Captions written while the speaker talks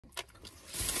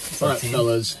protein. All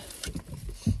right, fellas.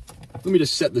 Let me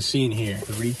just set the scene here.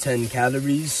 310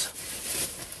 calories.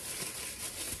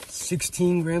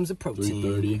 16 grams of protein.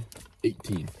 330,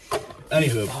 18.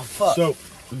 Anywho, oh, fuck. So,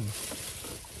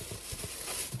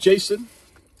 Jason,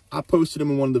 I posted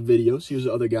him in one of the videos. He was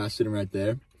the other guy sitting right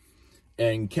there.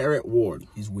 And Carrot Ward.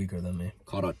 He's weaker than me.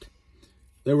 Carrot.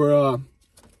 They were,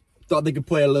 thought they could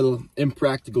play a little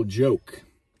impractical joke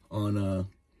on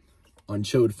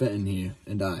Chode Fenton here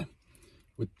and I.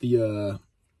 With the,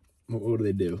 what do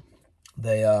they do?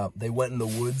 They went in the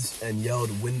woods and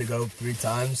yelled Wendigo 3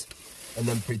 times and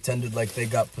then pretended like they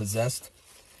got possessed.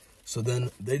 So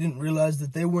then they didn't realize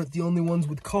that they weren't the only ones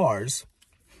with cars.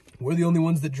 We're the only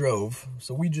ones that drove,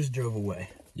 so we just drove away.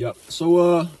 Yep.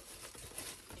 So,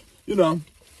 you know,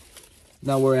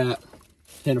 now we're at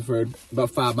Hannaford,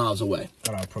 about 5 miles away.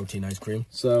 Got our protein ice cream.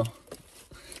 So,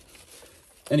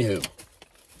 anywho,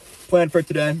 plan for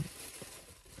today,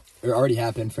 it already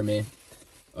happened for me.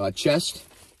 Chest.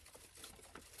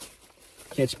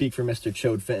 Can't speak for Mr.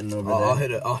 Chode Fenton over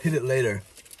there. I'll hit it later.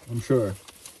 I'm sure.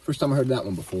 First time I heard that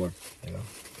one before.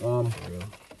 Yeah.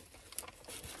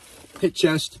 Hit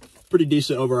chest, pretty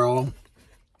decent overall.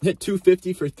 Hit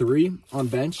 250 for 3 on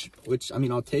bench, which, I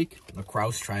mean, I'll take.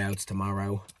 Lacrosse tryouts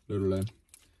tomorrow. Literally.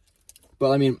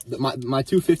 But, I mean, my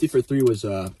 250 for 3 was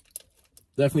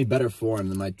definitely better form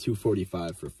than my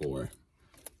 245 for 4.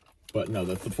 But, no,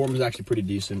 the form was actually pretty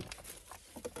decent.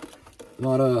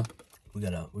 Not a... We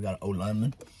got an O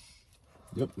lineman.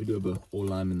 Yep, we do have an O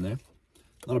lineman there.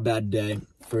 Not a bad day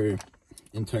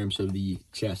in terms of the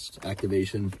chest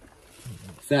activation.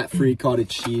 Fat-free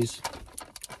cottage cheese.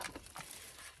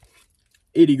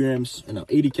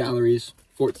 80 calories,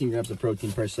 14 grams of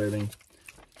protein per serving.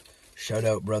 Shout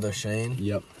out brother Shane.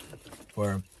 Yep.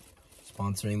 For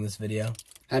sponsoring this video.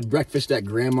 Had breakfast at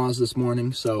Grandma's this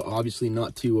morning, so obviously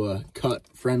not too cut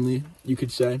friendly, you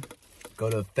could say. Go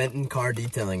to Fenton Car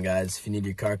Detailing, guys, if you need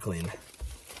your car cleaned.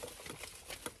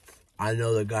 I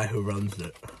know the guy who runs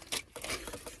it.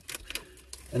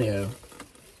 Anyhow,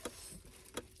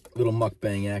 little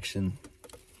mukbang action.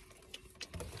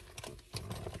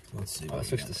 Let's see. Oh,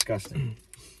 this looks disgusting.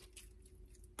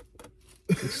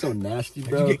 It's so nasty,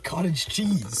 bro. How'd you get cottage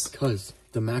cheese? Because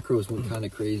the macros went kind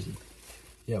of crazy.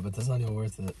 Yeah, but that's not even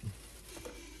worth it.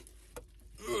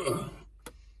 Ugh.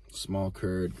 Small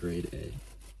curd, grade A.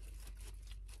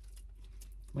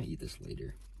 Might eat this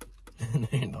later. No,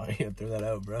 you're not. You gotta throw that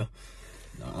out, bro.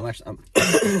 No, I'm actually.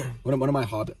 One of my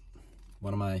hobbies.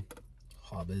 One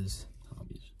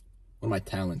of my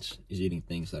talents is eating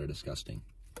things that are disgusting.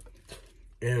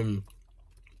 Might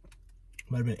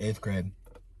have been 8th grade.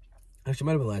 Actually,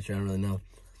 might have been last year. I don't really know.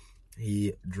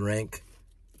 He drank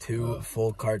 2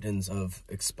 full cartons of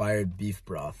expired beef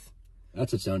broth.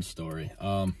 That's its own story.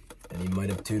 And he might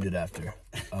have tooted after.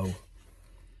 Oh.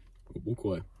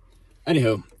 Okay.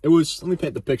 Anywho, it was, let me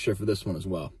paint the picture for this one as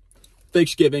well.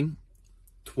 Thanksgiving,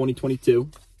 2022.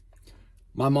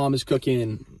 My mom is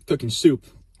cooking soup,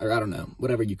 or I don't know,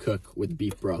 whatever you cook with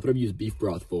beef broth, whatever you use beef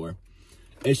broth for.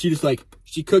 And she just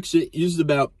she cooks it, uses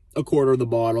about a quarter of the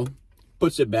bottle,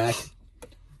 puts it back.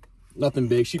 Nothing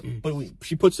big. She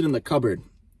puts it in the cupboard,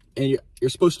 and you're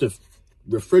supposed to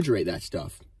refrigerate that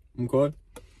stuff. Okay?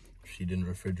 She didn't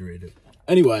refrigerate it.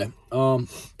 Anyway,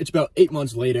 it's about 8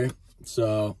 months later,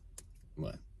 so...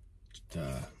 What?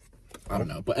 I don't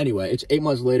know. But anyway, it's 8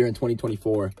 months later in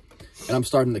 2024, and I'm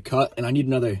starting to cut, and I need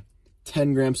another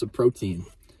 10 grams of protein.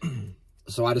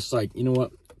 So I just you know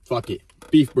what? Fuck it.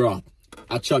 Beef broth.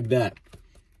 I chug that.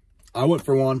 I went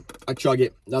for one. I chug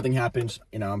it. Nothing happens.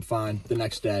 You know, I'm fine. The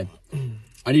next day,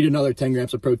 I need another 10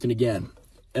 grams of protein again.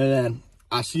 And then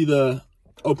I see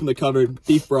open the cupboard,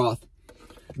 beef broth.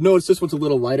 Notice this one's a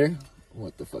little lighter.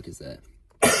 What the fuck is that?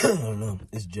 I don't know.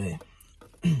 It's Jay.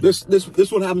 This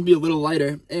one happens to be a little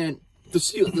lighter, and the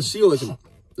seal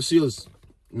is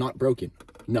not broken.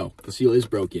 No, the seal is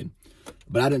broken,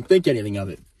 but I didn't think anything of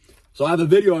it. So I have a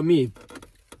video of me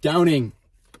downing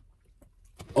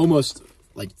almost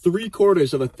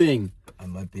 3/4 of a thing I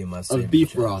might be in my of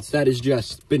beef broth that has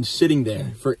just been sitting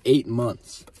there for 8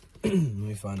 months. Let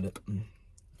me find it.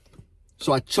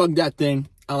 So I chugged that thing.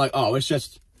 I'm like, oh, it's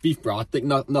just beef broth. Think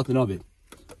nothing of it.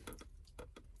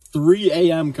 3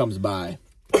 a.m. comes by.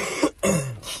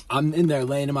 I'm in there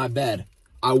laying in my bed.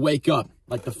 I wake up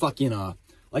like the fucking,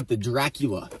 like the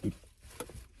Dracula.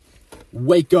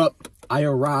 Wake up, I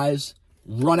arise,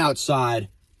 run outside.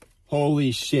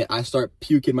 Holy shit, I start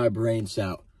puking my brains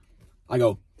out. I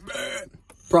go,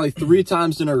 probably 3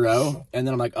 times in a row. And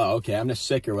then I'm like, oh, okay, I'm just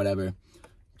sick or whatever.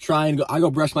 I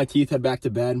go brush my teeth, head back to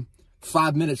bed.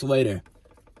 5 minutes later,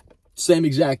 same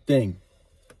exact thing.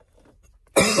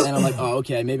 And I'm like, oh,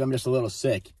 okay, maybe I'm just a little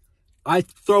sick. I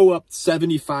throw up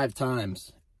 75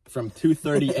 times from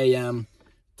 2:30 a.m.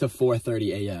 to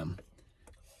 4:30 a.m.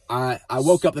 I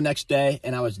woke up the next day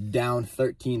and I was down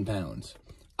 13 pounds.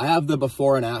 I have the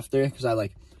before and after because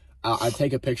I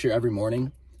take a picture every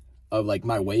morning of like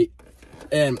my weight,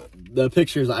 and the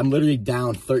pictures, I'm literally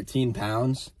down 13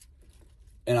 pounds,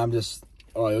 and I'm just,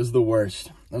 oh, it was the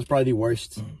worst. That was probably the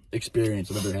worst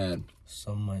experience I've ever had.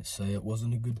 Some might say it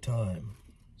wasn't a good time.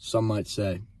 Some might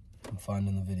say. I'm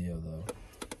finding the video though.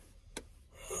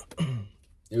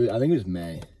 I think it was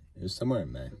May. It was somewhere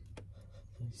in May.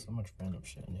 There's so much random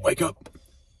shit in here. Wake up!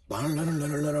 Wake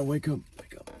up! Wake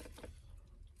up!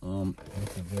 At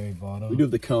the very bottom. We do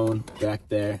have the cone back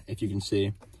there, if you can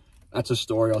see. That's a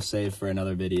story I'll save for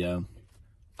another video.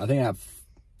 I think I have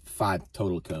 5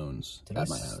 total cones at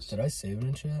my house. Did I save it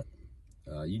in chat?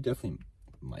 You definitely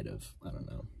might have. I don't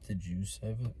know. Did you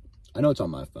save it? I know it's on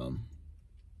my phone.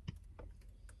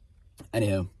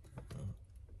 Anyhow,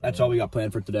 that's all we got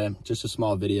planned for today. Just a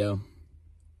small video.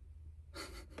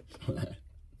 This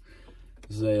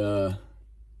is a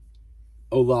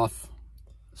Olaf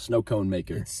snow cone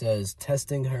maker. It says,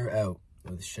 testing her out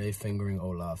with Shay fingering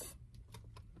Olaf.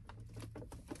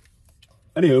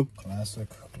 Anywho. Classic.